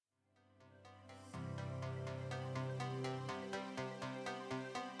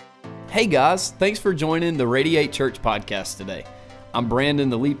Hey guys, thanks for joining the Radiate Church podcast today. I'm Brandon,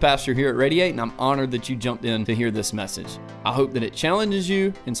 the lead pastor here at Radiate, and I'm honored that you jumped in to hear this message. I hope that it challenges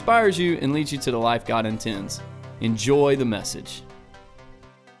you, inspires you, and leads you to the life God intends. Enjoy the message.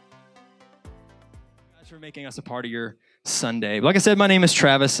 Thanks for making us a part of your Sunday. Like I said, my name is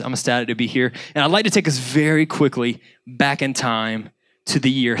Travis. I'm ecstatic to be here, and I'd like to take us very quickly back in time to the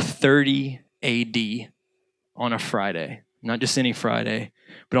year 30 AD on a Friday. Not just any Friday,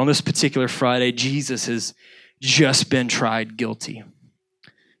 but on this particular Friday, Jesus has just been tried guilty.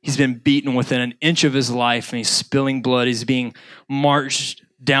 He's been beaten within an inch of his life, and he's spilling blood. He's being marched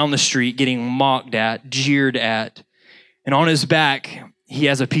down the street, getting mocked at, jeered at. And on his back, he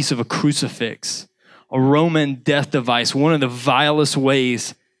has a piece of a crucifix, a Roman death device, one of the vilest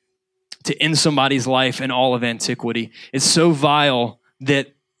ways to end somebody's life in all of antiquity. It's so vile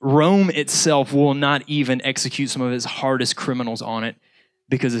that Rome itself will not even execute some of its hardest criminals on it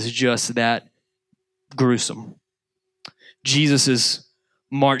because it's just that gruesome. Jesus is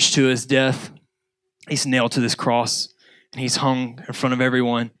marched to his death. He's nailed to this cross, and he's hung in front of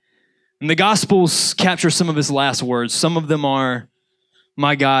everyone. And the Gospels capture some of his last words. Some of them are,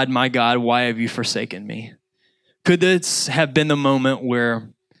 my God, why have you forsaken me?" Could this have been the moment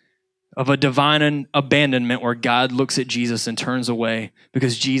of a divine abandonment where God looks at Jesus and turns away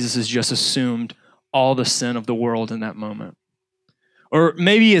because Jesus has just assumed all the sin of the world in that moment? Or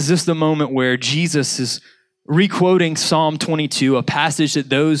maybe is this the moment where Jesus is requoting Psalm 22, a passage that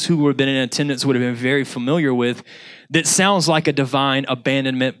those who have been in attendance would have been very familiar with, that sounds like a divine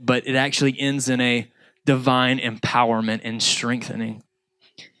abandonment, but it actually ends in a divine empowerment and strengthening.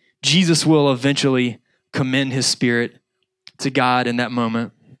 Jesus will eventually commend his spirit to God in that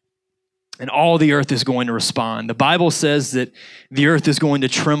moment, and all the earth is going to respond. The Bible says that the earth is going to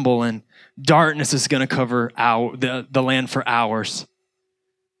tremble and darkness is going to cover the land for hours.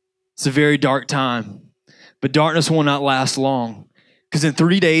 It's a very dark time, but darkness will not last long, because in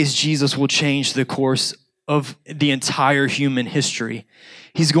 3 days, Jesus will change the course of the entire human history.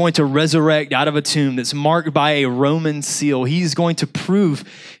 He's going to resurrect out of a tomb that's marked by a Roman seal. He's going to prove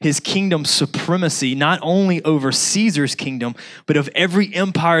his kingdom's supremacy, not only over Caesar's kingdom, but of every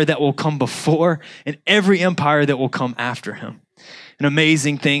empire that will come before and every empire that will come after him. An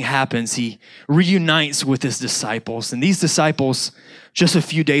amazing thing happens. He reunites with his disciples, and these disciples just a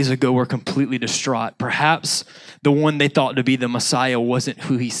few days ago were completely distraught. Perhaps the one they thought to be the Messiah wasn't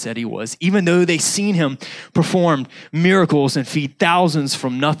who he said he was, even though they seen him perform miracles and feed thousands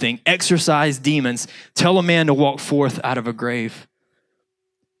from nothing, exorcise demons, tell a man to walk forth out of a grave.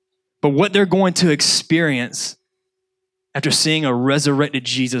 But what they're going to experience after seeing a resurrected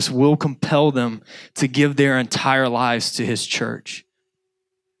Jesus will compel them to give their entire lives to his church.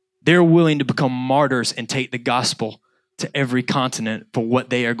 They're willing to become martyrs and take the gospel to every continent for what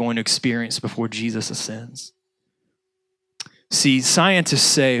they are going to experience before Jesus ascends. See, scientists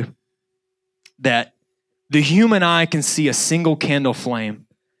say that the human eye can see a single candle flame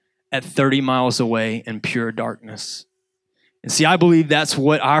at 30 miles away in pure darkness. And see, I believe that's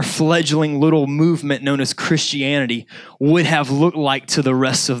what our fledgling little movement known as Christianity would have looked like to the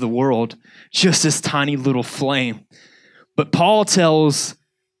rest of the world, just this tiny little flame. But Paul tells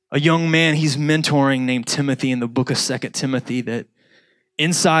a young man he's mentoring named Timothy in the book of 2 Timothy that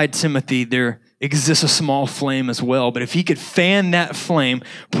inside Timothy there exists a small flame as well. But if he could fan that flame,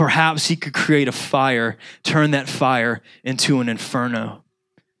 perhaps he could create a fire, turn that fire into an inferno.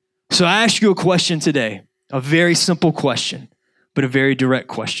 So I ask you a question today, a very simple question, but a very direct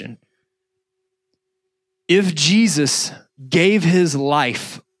question. If Jesus gave his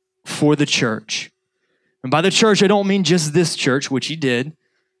life for the church, and by the church I don't mean just this church, which he did,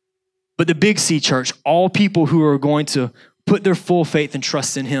 but the Big C church, all people who are going to put their full faith and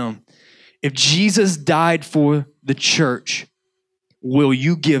trust in him. If Jesus died for the church, will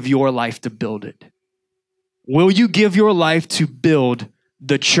you give your life to build it? Will you give your life to build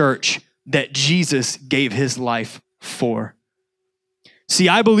the church that Jesus gave his life for? See,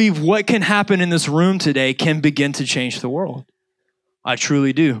 I believe what can happen in this room today can begin to change the world. I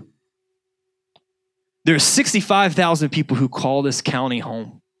truly do. There's 65,000 people who call this county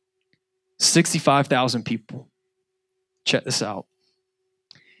home. 65,000 people. Check this out.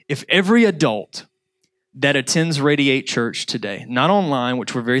 If every adult that attends Radiate Church today, not online,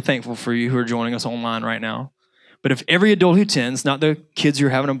 which we're very thankful for you who are joining us online right now, but if every adult who attends, not the kids who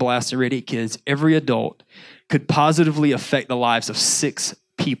are having a blast at Radiate Kids, every adult could positively affect the lives of 6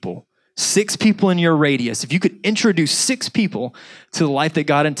 people. 6 people in your radius. If you could introduce 6 people to the life that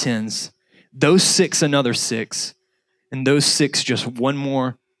God intends, those 6, another 6, and those 6, just one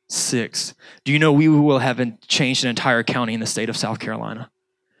more 6. Do you know we will have changed an entire county in the state of South Carolina?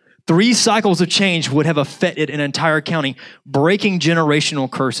 3 cycles of change would have affected an entire county, breaking generational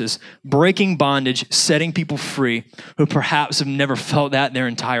curses, breaking bondage, setting people free who perhaps have never felt that in their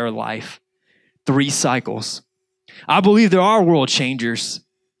entire life. 3 cycles. I believe there are world changers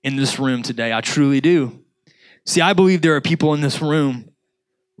in this room today. I truly do. See, I believe there are people in this room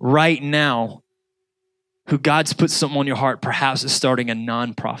right now who God's put something on your heart. Perhaps it's starting a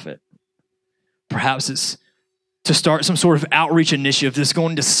nonprofit. Perhaps it's to start some sort of outreach initiative that's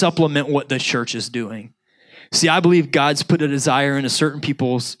going to supplement what the church is doing. See, I believe God's put a desire into certain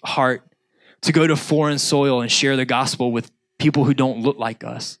people's heart to go to foreign soil and share the gospel with people who don't look like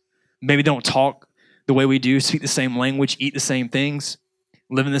us. Maybe don't talk the way we do, speak the same language, eat the same things,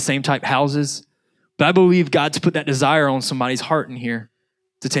 live in the same type houses. But I believe God's put that desire on somebody's heart in here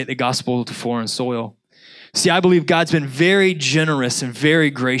to take the gospel to foreign soil. See, I believe God's been very generous and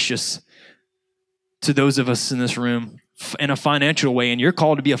very gracious to those of us in this room in a financial way. And you're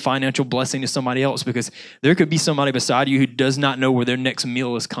called to be a financial blessing to somebody else, because there could be somebody beside you who does not know where their next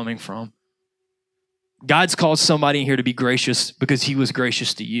meal is coming from. God's called somebody in here to be gracious because he was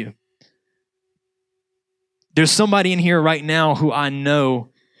gracious to you. There's somebody in here right now who I know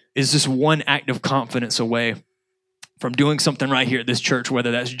is just one act of confidence away from doing something right here at this church,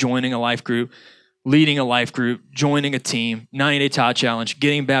 whether that's joining a life group, leading a life group, joining a team, 90-day Tide Challenge,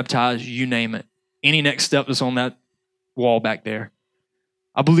 getting baptized, you name it. Any next step that's on that wall back there.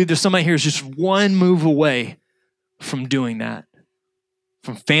 I believe there's somebody here who's just one move away from doing that,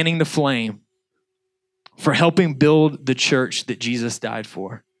 from fanning the flame, for helping build the church that Jesus died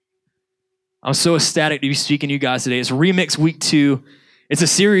for. I'm so ecstatic to be speaking to you guys today. It's Remix Week 2. It's a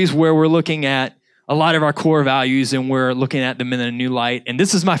series where we're looking at a lot of our core values and we're looking at them in a new light. And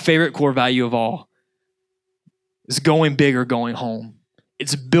this is my favorite core value of all. It's going big or going home.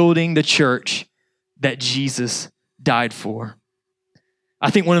 It's building the church that Jesus died for.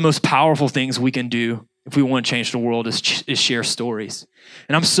 I think one of the most powerful things we can do if we want to change the world is share stories.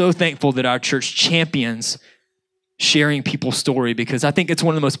 And I'm so thankful that our church champions sharing people's story, because I think it's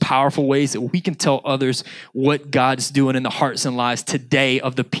one of the most powerful ways that we can tell others what God's doing in the hearts and lives today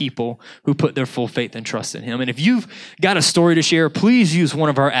of the people who put their full faith and trust in him. And if you've got a story to share, please use one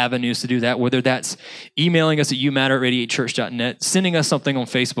of our avenues to do that, whether that's emailing us at youmatter@radiatechurch.net, sending us something on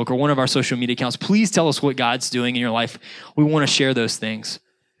Facebook or one of our social media accounts. Please tell us what God's doing in your life. We want to share those things.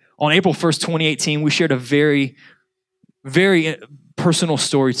 On April 1st, 2018, we shared a very, very personal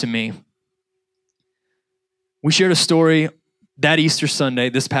story to me. We shared a story that Easter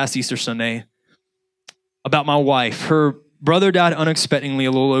Sunday, this past Easter Sunday, about my wife. Her brother died unexpectedly a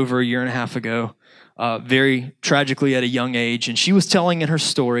little over a year and a half ago, very tragically at a young age. And she was telling in her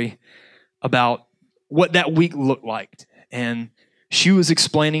story about what that week looked like. And she was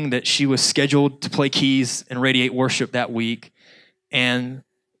explaining that she was scheduled to play keys and Radiate Worship that week. And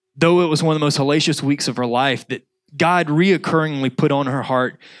though it was one of the most hellacious weeks of her life, that God reoccurringly put on her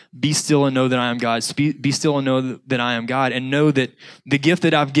heart, be still and know that I am God. Be still and know that I am God. And know that the gift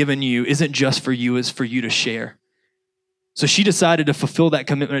that I've given you isn't just for you, it's for you to share. So she decided to fulfill that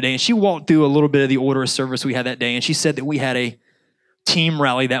commitment today. And she walked through a little bit of the order of service we had that day. And she said that we had a team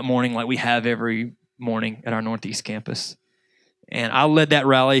rally that morning like we have every morning at our Northeast campus. And I led that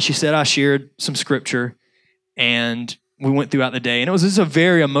rally. She said I shared some scripture and we went throughout the day. And it was just a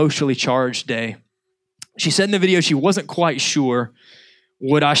very emotionally charged day. She said in the video she wasn't quite sure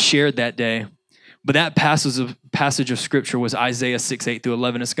what I shared that day, but that passage of scripture was Isaiah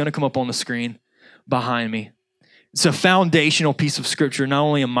 6:8-11. It's going to come up on the screen behind me. It's a foundational piece of scripture, not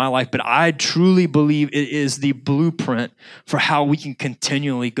only in my life, but I truly believe it is the blueprint for how we can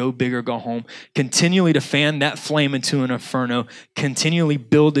continually go big or go home, continually to fan that flame into an inferno, continually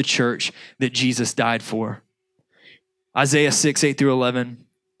build the church that Jesus died for. Isaiah 6:8-11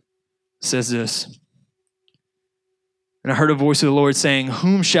 says this. And I heard a voice of the Lord saying,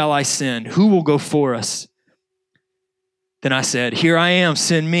 "Whom shall I send? Who will go for us?" Then I said, "Here I am,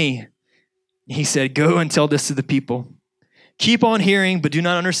 send me." He said, "Go and tell this to the people. Keep on hearing, but do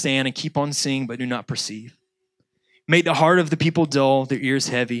not understand, and keep on seeing, but do not perceive. Make the heart of the people dull, their ears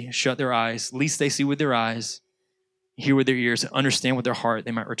heavy, shut their eyes, lest they see with their eyes, hear with their ears, and understand with their heart,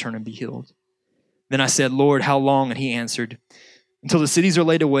 they might return and be healed." Then I said, "Lord, how long?" And he answered, "Until the cities are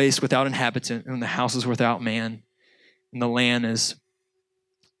laid waste without inhabitant, and the houses without man, and the land is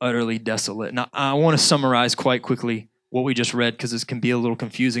utterly desolate." Now, I want to summarize quite quickly what we just read because this can be a little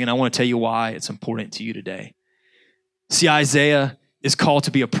confusing, and I want to tell you why it's important to you today. See, Isaiah is called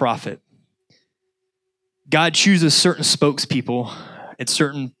to be a prophet. God chooses certain spokespeople at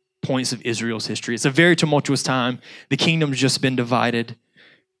certain points of Israel's history. It's a very tumultuous time. The kingdom's just been divided.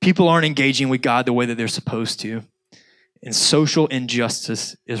 People aren't engaging with God the way that they're supposed to. and social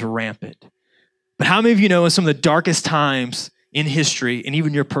injustice is rampant. But how many of you know in some of the darkest times in history, and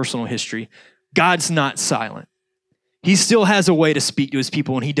even your personal history, God's not silent. He still has a way to speak to his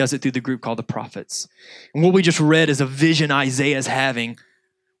people, and he does it through the group called the prophets. And what we just read is a vision Isaiah's having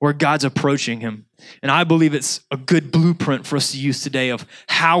where God's approaching him. And I believe it's a good blueprint for us to use today of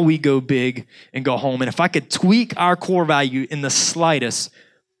how we go big and go home. And if I could tweak our core value in the slightest,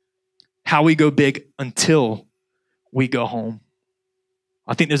 how we go big until we go home.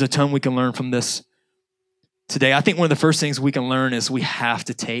 I think there's a ton we can learn from this today. I think one of the first things we can learn is we have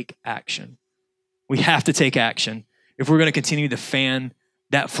to take action. We have to take action if we're going to continue to fan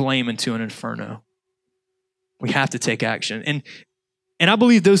that flame into an inferno. We have to take action. And I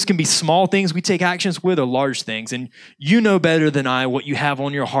believe those can be small things we take actions with or large things. And you know better than I what you have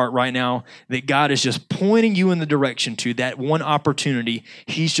on your heart right now that God is just pointing you in the direction to, that one opportunity.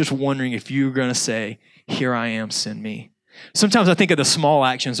 He's just wondering if you're going to say, here I am, send me. Sometimes I think of the small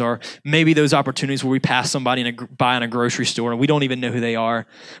actions are maybe those opportunities where we pass somebody by in a grocery store and we don't even know who they are,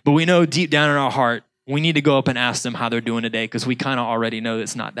 but we know deep down in our heart, we need to go up and ask them how they're doing today because we kind of already know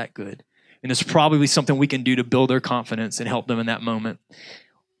it's not that good. And it's probably something we can do to build their confidence and help them in that moment.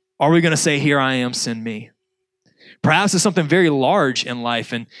 Are we going to say, here I am, send me? Perhaps it's something very large in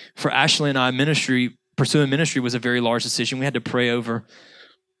life. And for Ashley and I, pursuing ministry was a very large decision we had to pray over.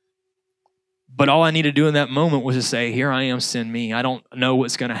 But all I needed to do in that moment was to say, here I am, send me. I don't know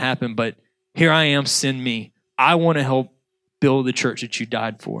what's going to happen, but here I am, send me. I want to help build the church that you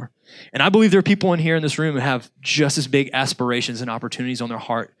died for. And I believe there are people in here in this room who have just as big aspirations and opportunities on their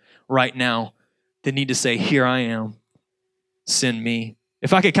heart right now that need to say, here I am, send me.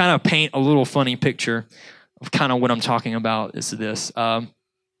 If I could kind of paint a little funny picture of kind of what I'm talking about, is this.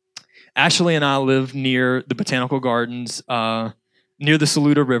 Ashley and I live near the Botanical Gardens, near the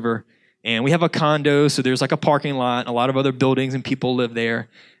Saluda River, and we have a condo, so there's like a parking lot, a lot of other buildings, and people live there.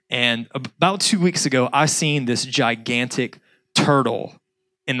 And about 2 weeks ago, I seen this gigantic turtle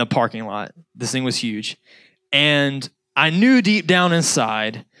in the parking lot. This thing was huge. And I knew deep down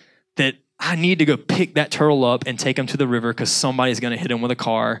inside that I need to go pick that turtle up and take him to the river because somebody's going to hit him with a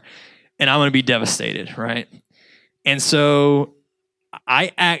car and I'm going to be devastated, right? And so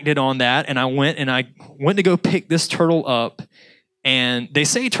I acted on that and I went to go pick this turtle up. And they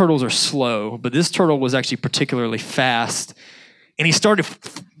say turtles are slow, but this turtle was actually particularly fast. And he started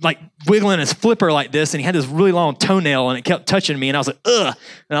like wiggling his flipper like this, and he had this really long toenail, and it kept touching me. And I was like, ugh.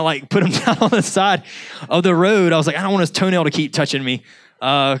 And I like put him down on the side of the road. I was like, I don't want his toenail to keep touching me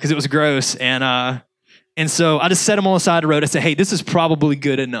because it was gross. And so I just set him on the side of the road. I said, hey, this is probably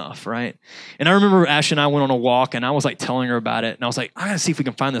good enough, right? And I remember Ash and I went on a walk, and I was like telling her about it. And I was like, I got to see if we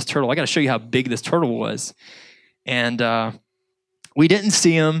can find this turtle. I got to show you how big this turtle was. And we didn't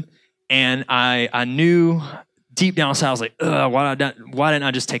see him, and I knew deep down inside, I was like, ugh, why didn't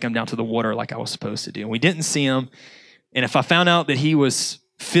I just take him down to the water like I was supposed to do? And we didn't see him. And if I found out that he was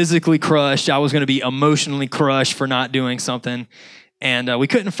physically crushed, I was going to be emotionally crushed for not doing something. And we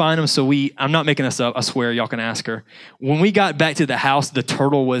couldn't find him, so I'm not making this up, I swear, y'all can ask her. When we got back to the house, the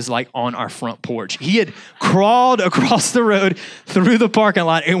turtle was like on our front porch. He had crawled across the road through the parking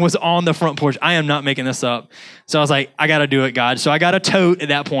lot and was on the front porch. I am not making this up. So I was like, I got to do it, God. So I got a tote at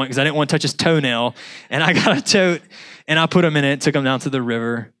that point because I didn't want to touch his toenail. And I got a tote and I put him in it, took him down to the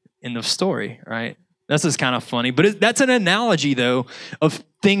river. End of story, right? This is kind of funny. But that's an analogy, though, of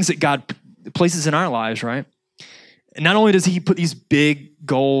things that God places in our lives, right? And not only does he put these big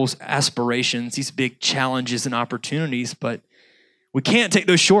goals, aspirations, these big challenges and opportunities, but we can't take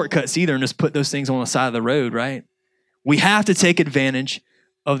those shortcuts either and just put those things on the side of the road, right? We have to take advantage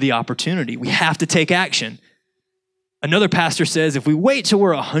of the opportunity. We have to take action. Another pastor says if we wait till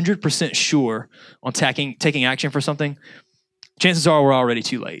we're 100% sure on taking action for something, chances are we're already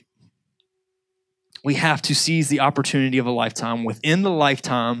too late. We have to seize the opportunity of a lifetime within the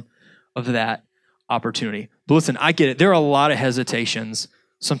lifetime of that opportunity. But listen, I get it. There are a lot of hesitations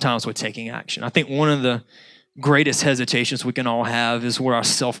sometimes with taking action. I think one of the greatest hesitations we can all have is where our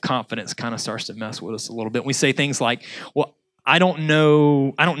self-confidence kind of starts to mess with us a little bit. We say things like, well, I don't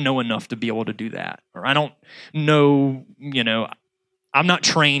know enough to be able to do that. Or I don't know, I'm not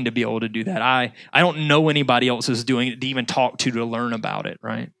trained to be able to do that. I don't know anybody else is doing it to even talk to learn about it,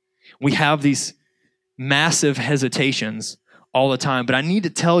 right? We have these massive hesitations all the time. But I need to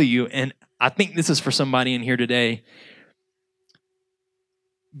tell you, and I think this is for somebody in here today,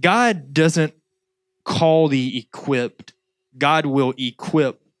 God doesn't call the equipped. God will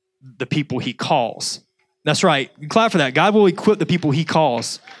equip the people he calls. That's right. Clap for that. God will equip the people he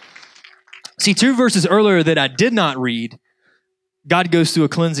calls. See, 2 verses earlier that I did not read, God goes through a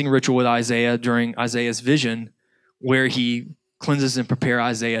cleansing ritual with Isaiah during Isaiah's vision where he cleanses and prepares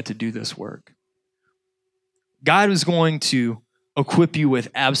Isaiah to do this work. God is going to equip you with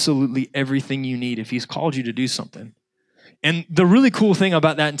absolutely everything you need if he's called you to do something. And the really cool thing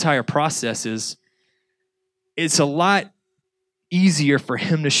about that entire process is it's a lot easier for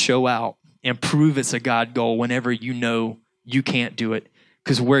him to show out and prove it's a God goal whenever you know you can't do it,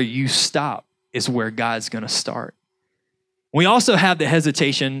 because where you stop is where God's going to start. We also have the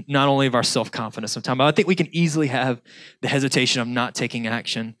hesitation, not only of our self-confidence sometimes, but I think we can easily have the hesitation of not taking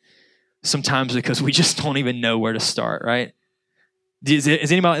action sometimes because we just don't even know where to start, right? Is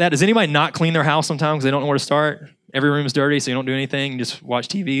anybody like that? Does anybody not clean their house sometimes because they don't know where to start? Every room is dirty, so you don't do anything. You just watch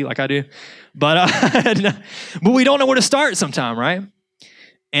TV like I do. But we don't know where to start sometimes, right?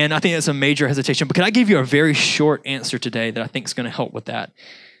 And I think that's a major hesitation. But can I give you a very short answer today that I think is going to help with that?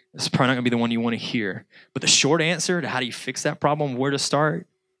 It's probably not going to be the one you want to hear. But the short answer to how do you fix that problem, where to start,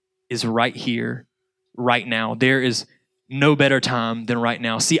 is right here, right now. There is no better time than right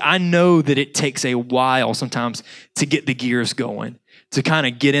now. See, I know that it takes a while sometimes to get the gears going, to kind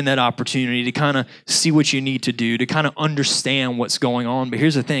of get in that opportunity, to kind of see what you need to do, to kind of understand what's going on. But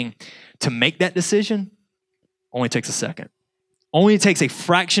here's the thing, to make that decision only takes a second. Only takes a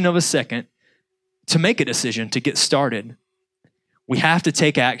fraction of a second to make a decision, to get started. We have to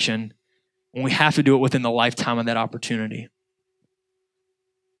take action, and we have to do it within the lifetime of that opportunity.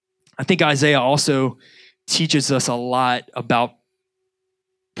 I think Isaiah also teaches us a lot about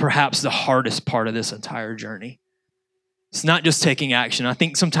perhaps the hardest part of this entire journey. It's not just taking action. I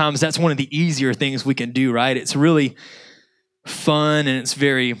think sometimes that's one of the easier things we can do, right? It's really fun and it's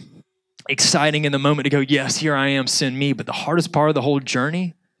very exciting in the moment to go, yes, here I am, send me. But the hardest part of the whole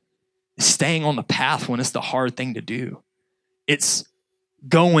journey is staying on the path when it's the hard thing to do. It's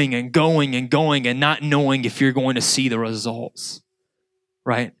going and going and going and not knowing if you're going to see the results,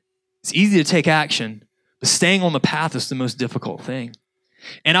 right? It's easy to take action, but staying on the path is the most difficult thing.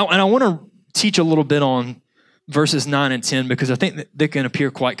 And I want to teach a little bit on verses 9 and 10 because I think that they can appear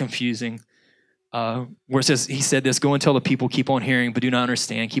quite confusing. Where it says, he said this, go and tell the people, keep on hearing, but do not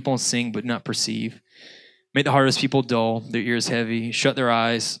understand. Keep on seeing, but not perceive. Make the heart of people dull, their ears heavy. Shut their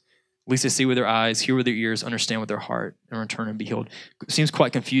eyes, at least they see with their eyes, hear with their ears, understand with their heart, and return and be healed. It seems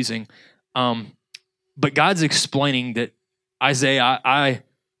quite confusing. But God's explaining that, Isaiah, I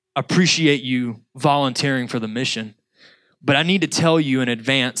appreciate you volunteering for the mission, but I need to tell you in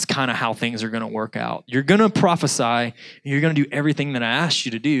advance kind of how things are going to work out. You're going to prophesy, and you're going to do everything that I asked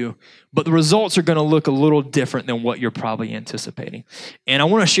you to do, but the results are going to look a little different than what you're probably anticipating. And I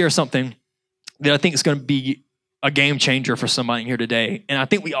want to share something that I think is going to be a game changer for somebody here today. And I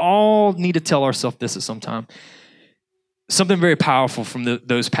think we all need to tell ourselves this at some time. Something very powerful from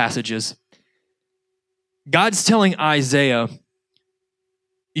those passages. God's telling Isaiah,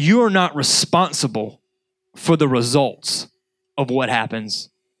 you are not responsible for the results of what happens.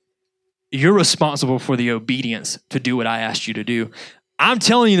 You're responsible for the obedience to do what I asked you to do. I'm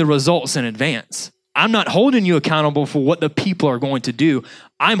telling you the results in advance. I'm not holding you accountable for what the people are going to do.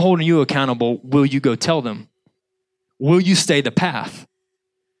 I'm holding you accountable. Will you go tell them? Will you stay the path?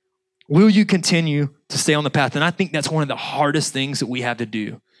 Will you continue to stay on the path? And I think that's one of the hardest things that we have to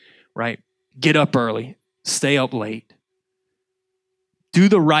do, right? Get up early, stay up late. Do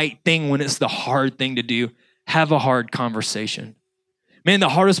the right thing when it's the hard thing to do. Have a hard conversation. Man, the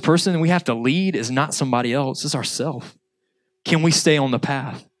hardest person we have to lead is not somebody else, it's ourselves. Can we stay on the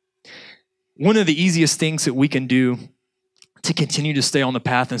path? One of the easiest things that we can do to continue to stay on the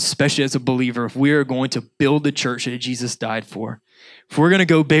path, and especially as a believer, if we are going to build the church that Jesus died for, if we're going to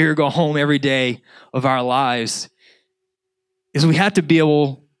go big or go home every day of our lives, is we have to be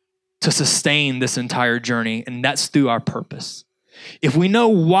able to sustain this entire journey, and that's through our purpose. If we know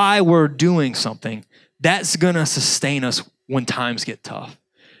why we're doing something, that's going to sustain us when times get tough.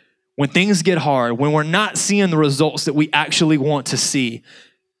 When things get hard, when we're not seeing the results that we actually want to see,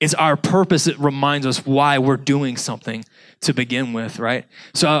 it's our purpose that reminds us why we're doing something to begin with, right?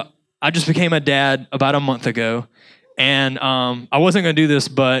 So I just became a dad about a month ago, and I wasn't going to do this,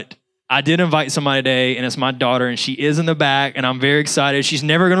 but I did invite somebody today, and it's my daughter, and she is in the back, and I'm very excited. She's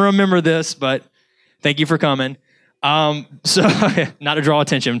never going to remember this, but thank you for coming. So not to draw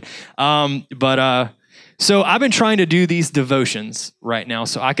attention, so I've been trying to do these devotions right now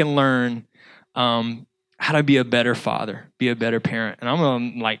so I can learn how to be a better father, be a better parent. And I'm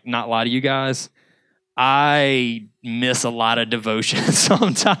gonna not lie to you guys. I miss a lot of devotions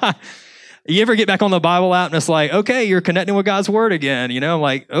sometimes. You ever get back on the Bible app and it's like, okay, you're connecting with God's word again, I'm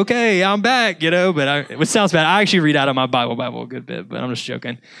like, okay, I'm back, but it sounds bad. I actually read out of my Bible a good bit, but I'm just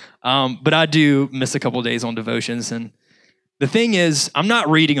joking. But I do miss a couple of days on devotions. And the thing is, I'm not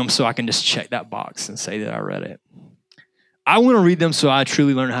reading them so I can just check that box and say that I read it. I want to read them so I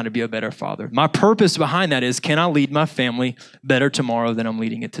truly learn how to be a better father. My purpose behind that is, can I lead my family better tomorrow than I'm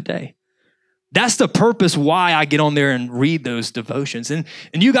leading it today? That's the purpose why I get on there and read those devotions. And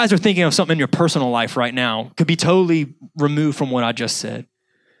you guys are thinking of something in your personal life right now, could be totally removed from what I just said.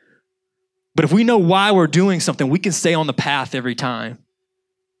 But if we know why we're doing something, we can stay on the path every time,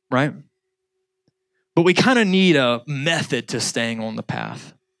 right? But we kind of need a method to staying on the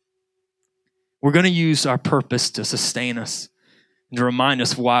path. We're going to use our purpose to sustain us and to remind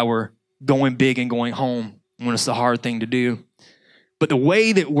us why we're going big and going home when it's the hard thing to do. But the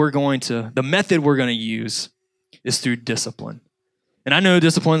method we're going to use is through discipline. And I know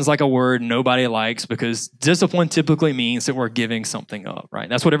discipline is like a word nobody likes, because discipline typically means that we're giving something up, right?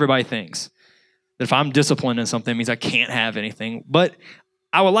 That's what everybody thinks. That if I'm disciplined in something, it means I can't have anything. But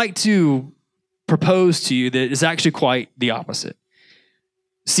I would like to propose to you that it's actually quite the opposite.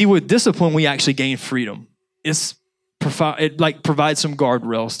 See, with discipline, we actually gain freedom. It provides some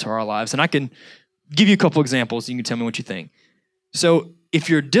guardrails to our lives. And I can give you a couple examples. You can tell me what you think. So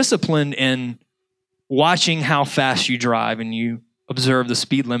if you're disciplined in watching how fast you drive and you observe the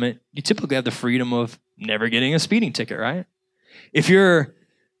speed limit, you typically have the freedom of never getting a speeding ticket, right? If you're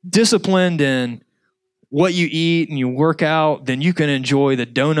disciplined in what you eat and you work out, then you can enjoy the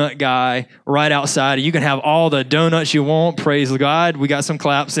donut guy right outside. You can have all the donuts you want. Praise God. We got some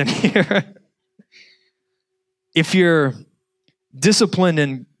claps in here. If you're disciplined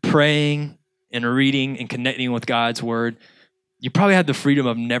in praying and reading and connecting with God's word, you probably have the freedom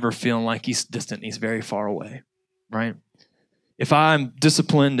of never feeling like he's distant, he's very far away, right? If I'm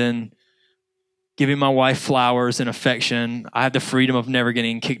disciplined in giving my wife flowers and affection, I have the freedom of never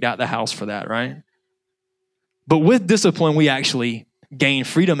getting kicked out of the house for that, right? But with discipline, we actually gain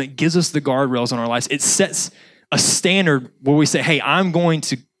freedom. It gives us the guardrails on our lives. It sets a standard where we say, hey, I'm going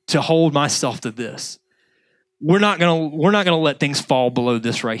to hold myself to this. We're not gonna let things fall below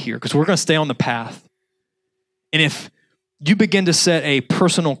this right here, because we're gonna stay on the path. And if you begin to set a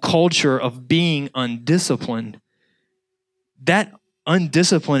personal culture of being undisciplined, that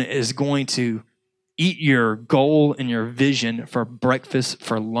undiscipline is going to eat your goal and your vision for breakfast,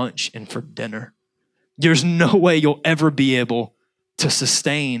 for lunch, and for dinner. There's no way you'll ever be able to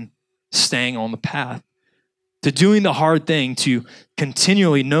sustain staying on the path, to doing the hard thing, to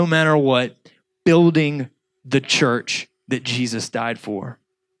continually, no matter what, building the church that Jesus died for.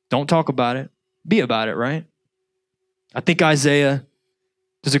 Don't talk about it. Be about it, right? I think Isaiah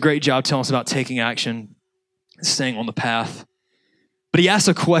does a great job telling us about taking action, staying on the path. But he asks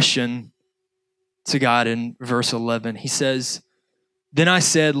a question to God in verse 11. He says, "Then I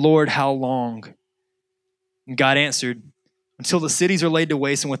said, Lord, how long?" And God answered, "Until the cities are laid to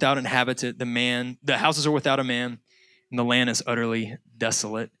waste and without inhabitant, the houses are without a man, and the land is utterly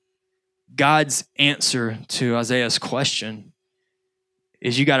desolate." God's answer to Isaiah's question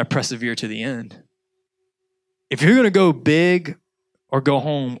is, you got to persevere to the end. If you're going to go big or go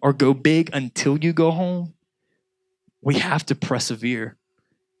home, or go big until you go home, we have to persevere.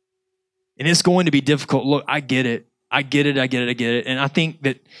 And it's going to be difficult. Look, I get it. And I think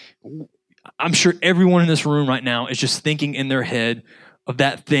that I'm sure everyone in this room right now is just thinking in their head of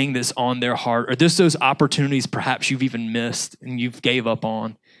that thing that's on their heart, or there's those opportunities perhaps you've even missed and you've gave up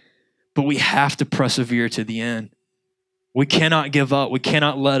on. But we have to persevere to the end. We cannot give up. We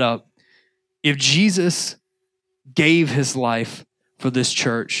cannot let up. If Jesus gave his life for this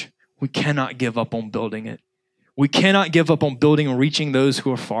church, we cannot give up on building it. We cannot give up on building and reaching those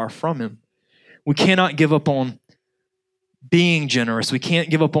who are far from him. We cannot give up on being generous. We can't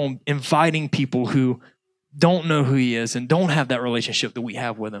give up on inviting people who don't know who he is and don't have that relationship that we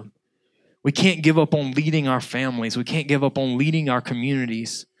have with him. We can't give up on leading our families. We can't give up on leading our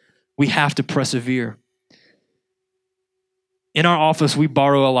communities. We have to persevere. In our office, we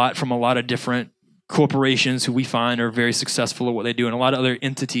borrow a lot from a lot of different corporations who we find are very successful at what they do, and a lot of other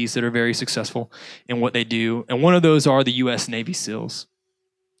entities that are very successful in what they do. And one of those are the U.S. Navy SEALs.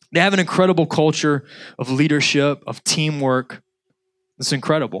 They have an incredible culture of leadership, of teamwork. It's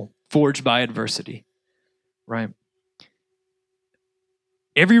incredible, forged by adversity, right?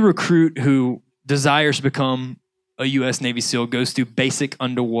 Every recruit who desires to become a U.S. Navy SEAL goes through basic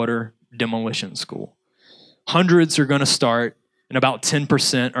underwater demolition school. Hundreds are going to start, and about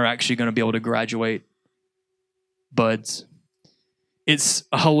 10% are actually going to be able to graduate buds. It's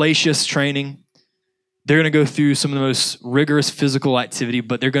a hellacious training. They're going to go through some of the most rigorous physical activity,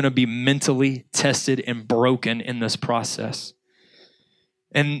 but they're going to be mentally tested and broken in this process.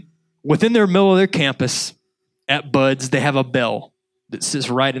 And within their middle of their campus at Buds, they have a bell that sits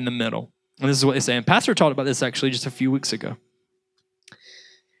right in the middle. And this is what they say. And Pastor talked about this actually just a few weeks ago.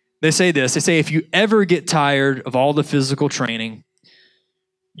 They say this. They say if you ever get tired of all the physical training,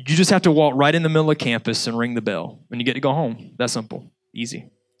 you just have to walk right in the middle of campus and ring the bell, and you get to go home. That's simple, easy.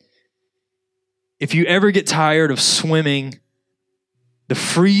 If you ever get tired of swimming, the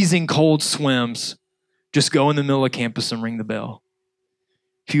freezing cold swims, just go in the middle of campus and ring the bell.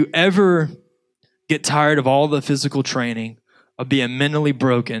 If you ever get tired of all the physical training, of being mentally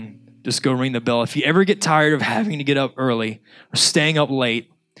broken, just go ring the bell. If you ever get tired of having to get up early or staying up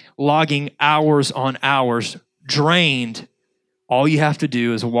late, logging hours on hours, drained, all you have to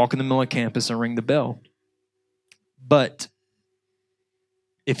do is walk in the middle of campus and ring the bell. But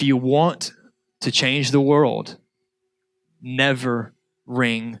if you want to change the world, never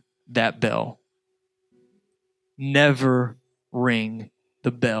ring that bell. Never ring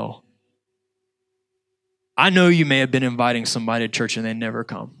the bell. I know you may have been inviting somebody to church and they never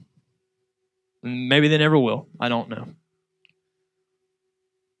come. Maybe they never will. I don't know.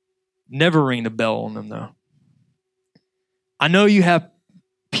 Never ring the bell on them, though. I know you have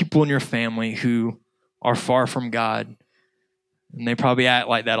people in your family who are far from God, and they probably act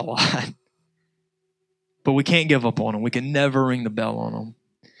like that a lot. But we can't give up on them. We can never ring the bell on them.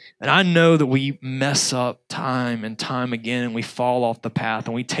 And I know that we mess up time and time again, and we fall off the path,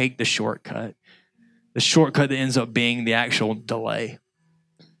 and we take the shortcut that ends up being the actual delay.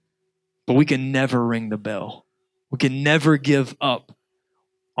 But we can never ring the bell. We can never give up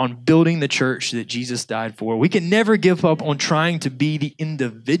on building the church that Jesus died for. We can never give up on trying to be the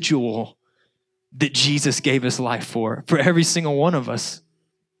individual that Jesus gave his life for every single one of us.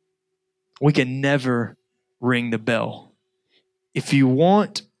 We can never ring the bell. If you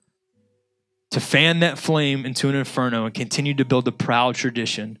want to fan that flame into an inferno and continue to build the proud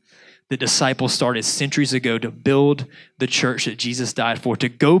tradition the disciples started centuries ago to build the church that Jesus died for, to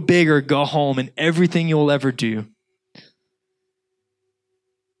go big or go home in everything you'll ever do,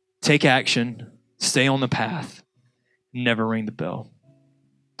 take action, stay on the path, never ring the bell.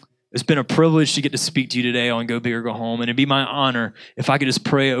 It's been a privilege to get to speak to you today on Go Big or Go Home, and it'd be my honor if I could just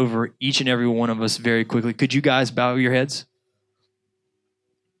pray over each and every one of us very quickly. Could you guys bow your heads?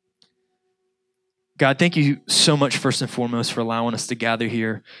 God, thank you so much, first and foremost, for allowing us to gather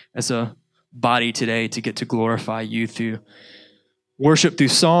here as a body today to get to glorify you through worship, through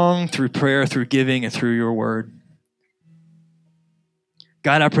song, through prayer, through giving, and through your word.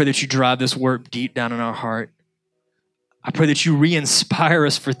 God, I pray that you drive this work deep down in our heart. I pray that you re-inspire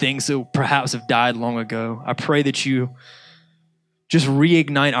us for things that perhaps have died long ago. I pray that you just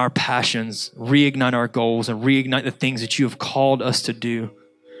reignite our passions, reignite our goals, and reignite the things that you have called us to do.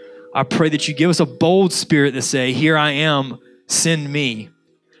 I pray that you give us a bold spirit to say, here I am, send me.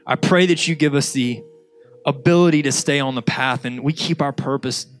 I pray that you give us the ability to stay on the path, and we keep our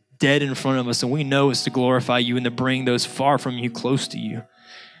purpose dead in front of us, and we know it's to glorify you and to bring those far from you close to you,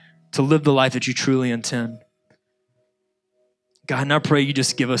 to live the life that you truly intend. God, and I pray you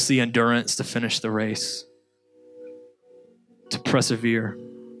just give us the endurance to finish the race, to persevere.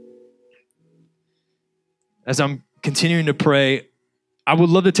 As I'm continuing to pray, I would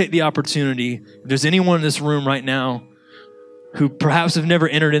love to take the opportunity, if there's anyone in this room right now who perhaps have never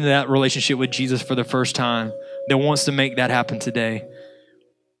entered into that relationship with Jesus for the first time, that wants to make that happen today,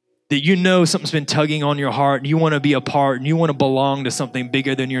 that you know something's been tugging on your heart, and you want to be a part, and you want to belong to something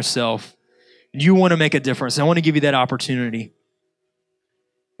bigger than yourself, and you want to make a difference. I want to give you that opportunity.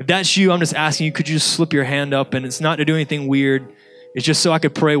 If that's you, I'm just asking you, could you just slip your hand up? And it's not to do anything weird. It's just so I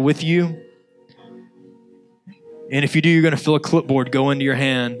could pray with you. And if you do, you're going to feel a clipboard go into your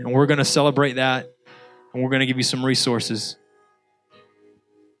hand, and we're going to celebrate that, and we're going to give you some resources.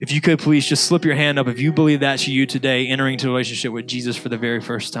 If you could please just slip your hand up if you believe that's you today, entering into a relationship with Jesus for the very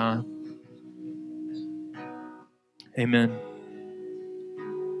first time. Amen.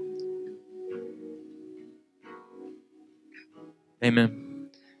 Amen.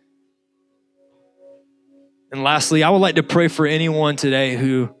 And lastly, I would like to pray for anyone today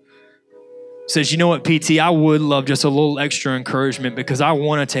who says, you know what, PT, I would love just a little extra encouragement because I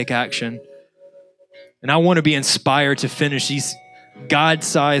want to take action. And I want to be inspired to finish these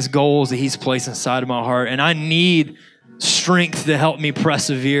God-sized goals that he's placed inside of my heart. And I need strength to help me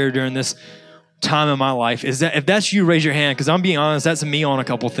persevere during this time in my life. If that's you, raise your hand, because I'm being honest, that's me on a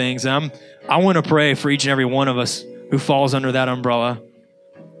couple things. And I want to pray for each and every one of us who falls under that umbrella.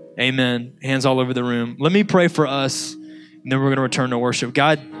 Amen. Hands all over the room. Let me pray for us, and then we're going to return to worship.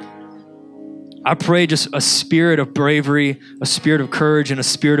 God, I pray just a spirit of bravery, a spirit of courage, and a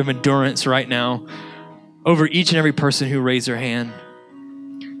spirit of endurance right now over each and every person who raised their hand.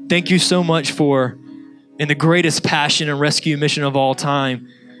 Thank you so much for, in the greatest passion and rescue mission of all time,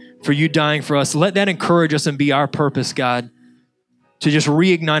 for you dying for us. Let that encourage us and be our purpose, God, to just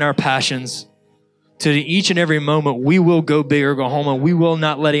reignite our passions. To each and every moment, we will go big or go home, and we will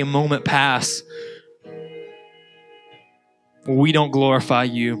not let a moment pass where we don't glorify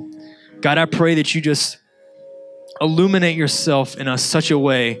you. God, I pray that you just illuminate yourself in us such a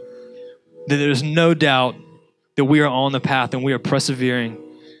way that there's no doubt that we are on the path and we are persevering,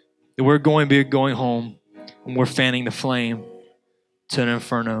 that we're going big, going home, and we're fanning the flame to an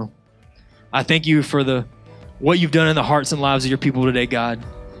inferno. I thank you for what you've done in the hearts and lives of your people today, God.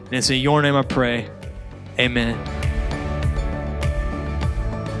 And it's in your name I pray. Amen.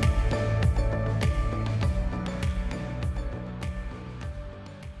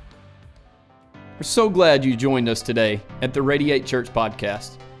 We're so glad you joined us today at the Radiate Church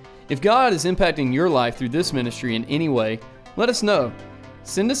podcast. If God is impacting your life through this ministry in any way, let us know.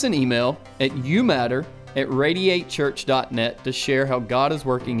 Send us an email at youmatter@radiatechurch.net to share how God is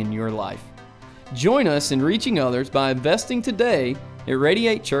working in your life. Join us in reaching others by investing today at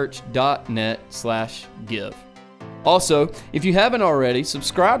radiatechurch.net/give. Also, if you haven't already,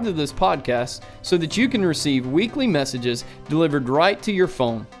 subscribe to this podcast so that you can receive weekly messages delivered right to your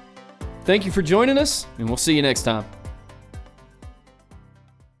phone. Thank you for joining us, and we'll see you next time.